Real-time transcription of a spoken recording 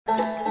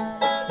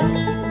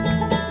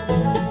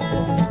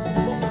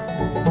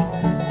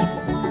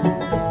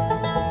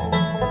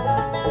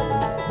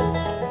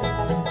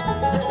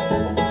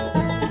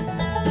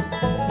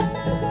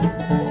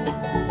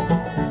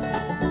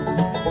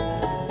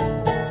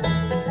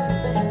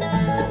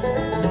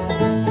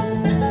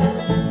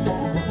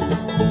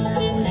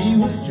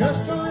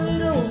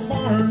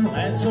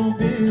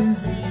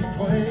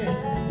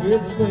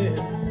with his lead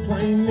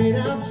plane made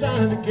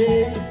outside the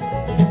gate.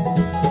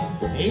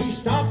 He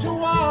stopped to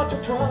watch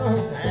a truck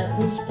that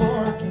was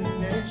parking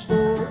next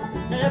door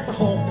at the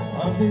home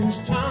of his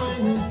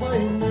tiny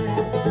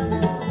playmate.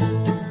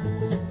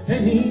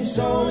 Then he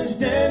saw his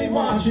daddy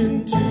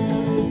watching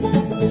too,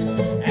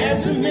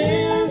 as the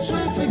men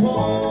swiftly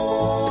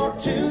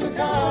walked to the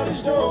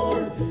cottage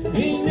door.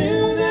 He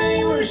knew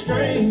they were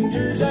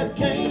strangers that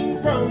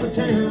came from the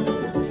town,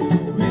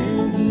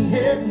 men he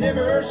had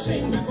never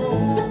seen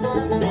before.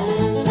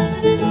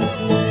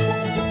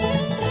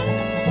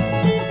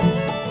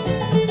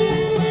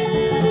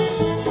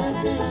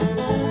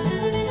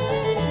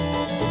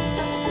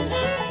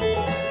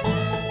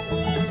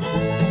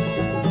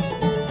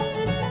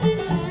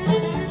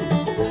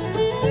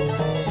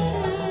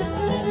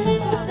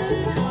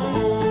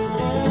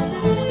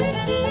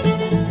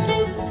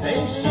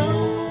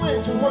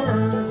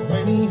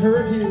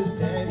 Heard his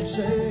daddy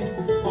say,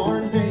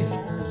 our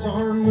neighbors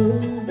are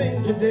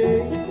moving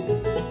today.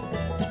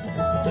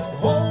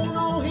 Oh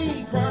no,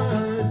 he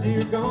cried,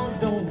 dear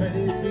God, don't let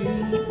it be.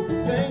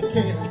 They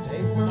can't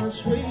take my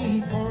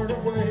sweetheart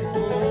away.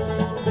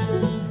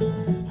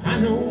 I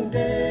know,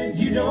 Dad,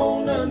 you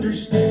don't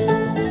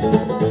understand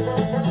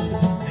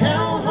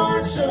how a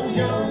heart so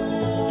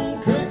young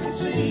could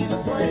conceive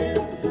a plan.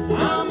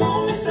 I'm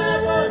only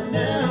 7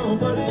 now,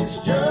 but it's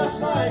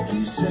just like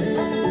you said,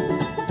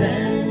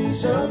 Daddy,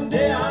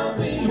 someday I'll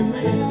be a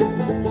man.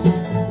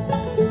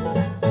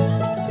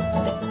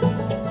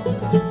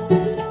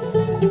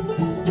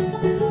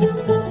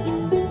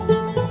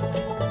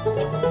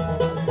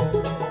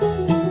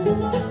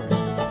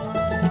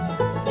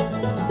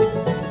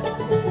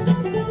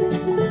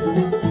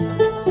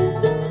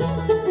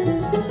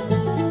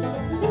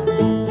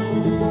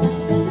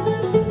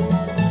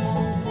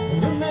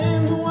 The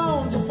man who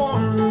owns a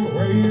farm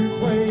where your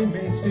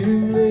playmates do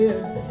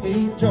live,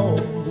 he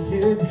told me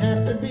it'd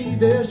have to be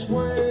this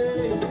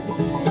way,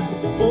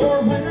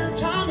 for winter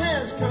time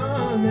has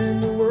come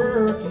and the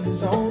work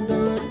is all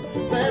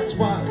done. That's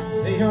why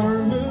they are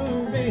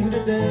moving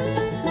today.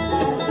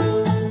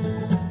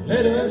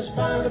 Let us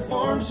buy the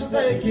farm so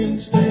they can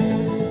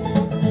stay.